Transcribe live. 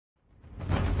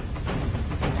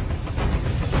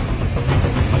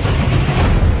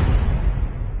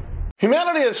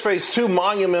Humanity has faced two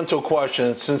monumental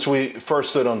questions since we first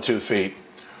stood on 2 feet.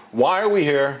 Why are we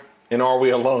here, and are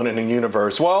we alone in the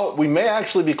universe? Well, we may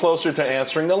actually be closer to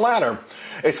answering the latter.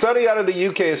 A study out of the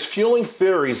UK is fueling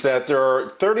theories that there are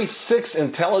 36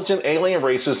 intelligent alien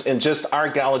races in just our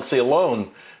galaxy alone.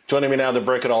 Joining me now to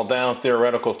break it all down,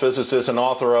 theoretical physicist and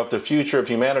author of The Future of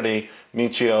Humanity,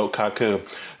 Michio Kaku.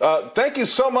 Thank you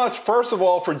so much, first of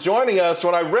all, for joining us.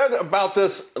 When I read about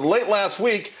this late last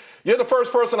week, you're the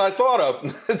first person I thought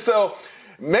of. So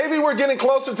maybe we're getting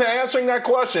closer to answering that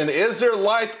question. Is there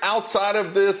life outside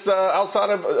of this,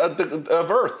 outside of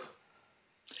Earth?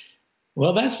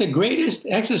 Well, that's the greatest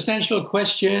existential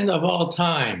question of all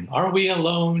time. Are we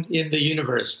alone in the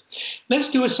universe? Let's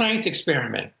do a science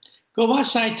experiment. Go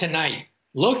outside tonight,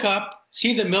 look up,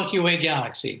 see the Milky Way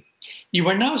galaxy. You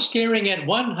are now staring at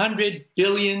 100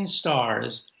 billion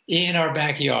stars in our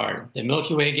backyard, the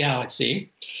Milky Way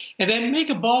galaxy, and then make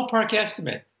a ballpark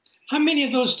estimate. How many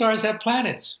of those stars have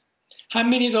planets? How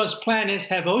many of those planets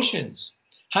have oceans?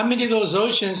 How many of those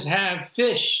oceans have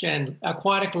fish and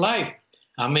aquatic life?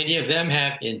 How many of them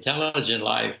have intelligent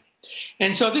life?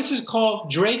 And so this is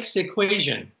called Drake's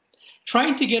equation,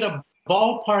 trying to get a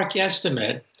ballpark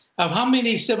estimate of how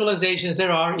many civilizations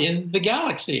there are in the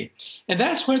galaxy. And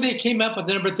that's where they came up with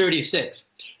the number 36.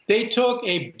 They took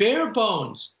a bare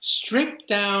bones, stripped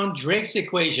down Drake's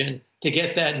equation to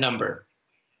get that number.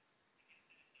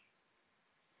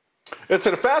 It's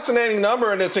a fascinating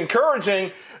number, and it's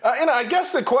encouraging. I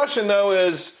guess the question, though,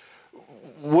 is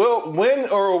will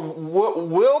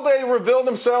they reveal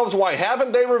themselves? Why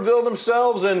haven't they revealed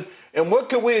themselves? And what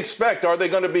can we expect? Are they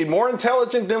going to be more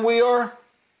intelligent than we are?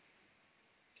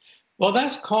 Well,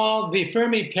 that's called the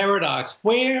Fermi paradox.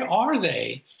 Where are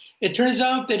they? It turns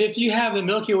out that if you have the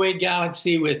Milky Way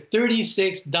galaxy with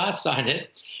 36 dots on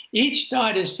it, each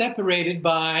dot is separated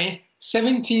by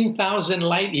 17,000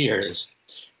 light years.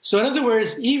 So in other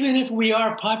words, even if we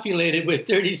are populated with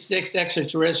 36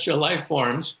 extraterrestrial life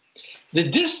forms, the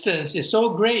distance is so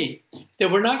great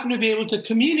that we're not going to be able to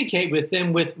communicate with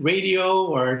them with radio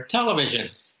or television.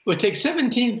 It would take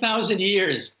 17,000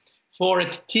 years for a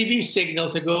TV signal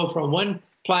to go from one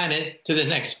planet to the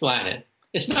next planet.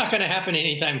 It's not going to happen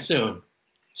anytime soon.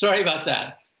 Sorry about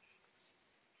that.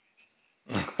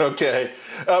 Okay.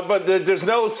 But there's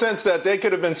no sense that they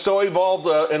could have been so evolved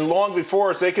and long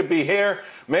before us. They could be here.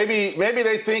 Maybe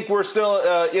they think we're still,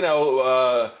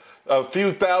 a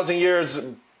few thousand years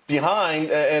behind,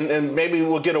 and maybe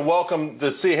we'll get a welcome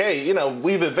to see, hey,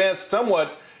 we've advanced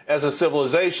somewhat as a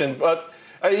civilization. But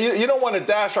you don't want to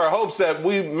dash our hopes that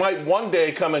we might one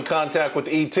day come in contact with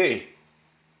ET.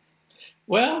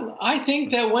 Well, I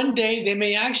think that one day they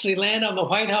may actually land on the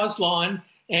White House lawn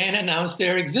and announce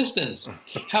their existence.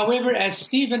 However, as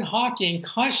Stephen Hawking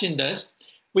cautioned us,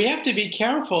 we have to be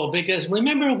careful because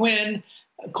remember when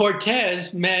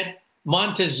Cortez met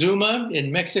Montezuma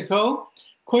in Mexico?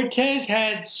 Cortez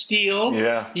had steel,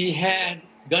 He had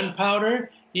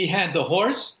gunpowder, he had the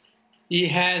horse, he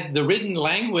had the written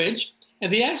language,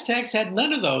 and the Aztecs had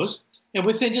none of those. And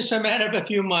within just a matter of a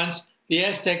few months, the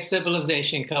Aztec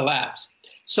civilization collapsed.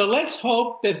 So let's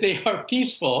hope that they are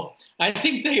peaceful. I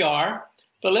think they are,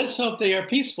 but let's hope they are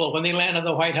peaceful when they land on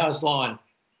the White House lawn.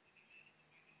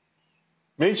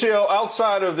 Michio,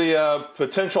 outside of the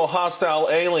potential hostile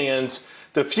aliens,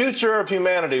 the future of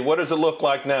humanity, what does it look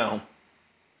like now?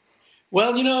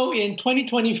 Well, in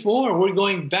 2024, we're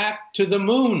going back to the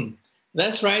moon.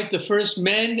 That's right. The first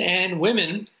men and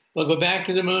women will go back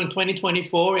to the moon in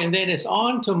 2024, and then it's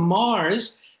on to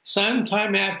Mars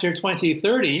sometime after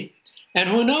 2030. And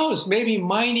who knows, maybe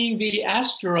mining the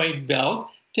asteroid belt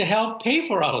to help pay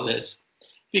for all of this.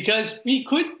 Because we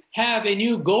could have a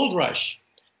new gold rush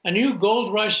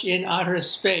in outer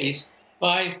space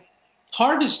by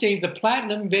harvesting the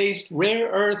platinum-based rare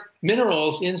earth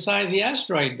minerals inside the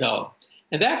asteroid belt.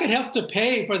 And that could help to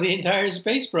pay for the entire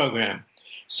space program.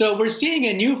 So we're seeing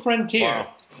a new frontier. Wow.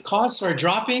 Costs are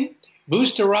dropping.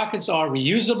 Booster rockets are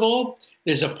reusable.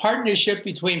 There's a partnership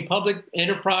between public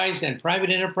enterprise and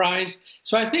private enterprise.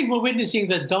 So I think we're witnessing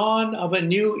the dawn of a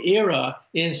new era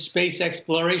in space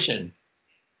exploration.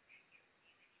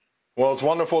 Well, it's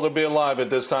wonderful to be alive at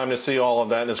this time to see all of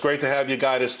that. And it's great to have you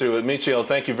guide us through it. Michio,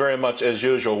 thank you very much as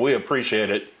usual. We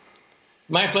appreciate it.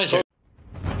 My pleasure.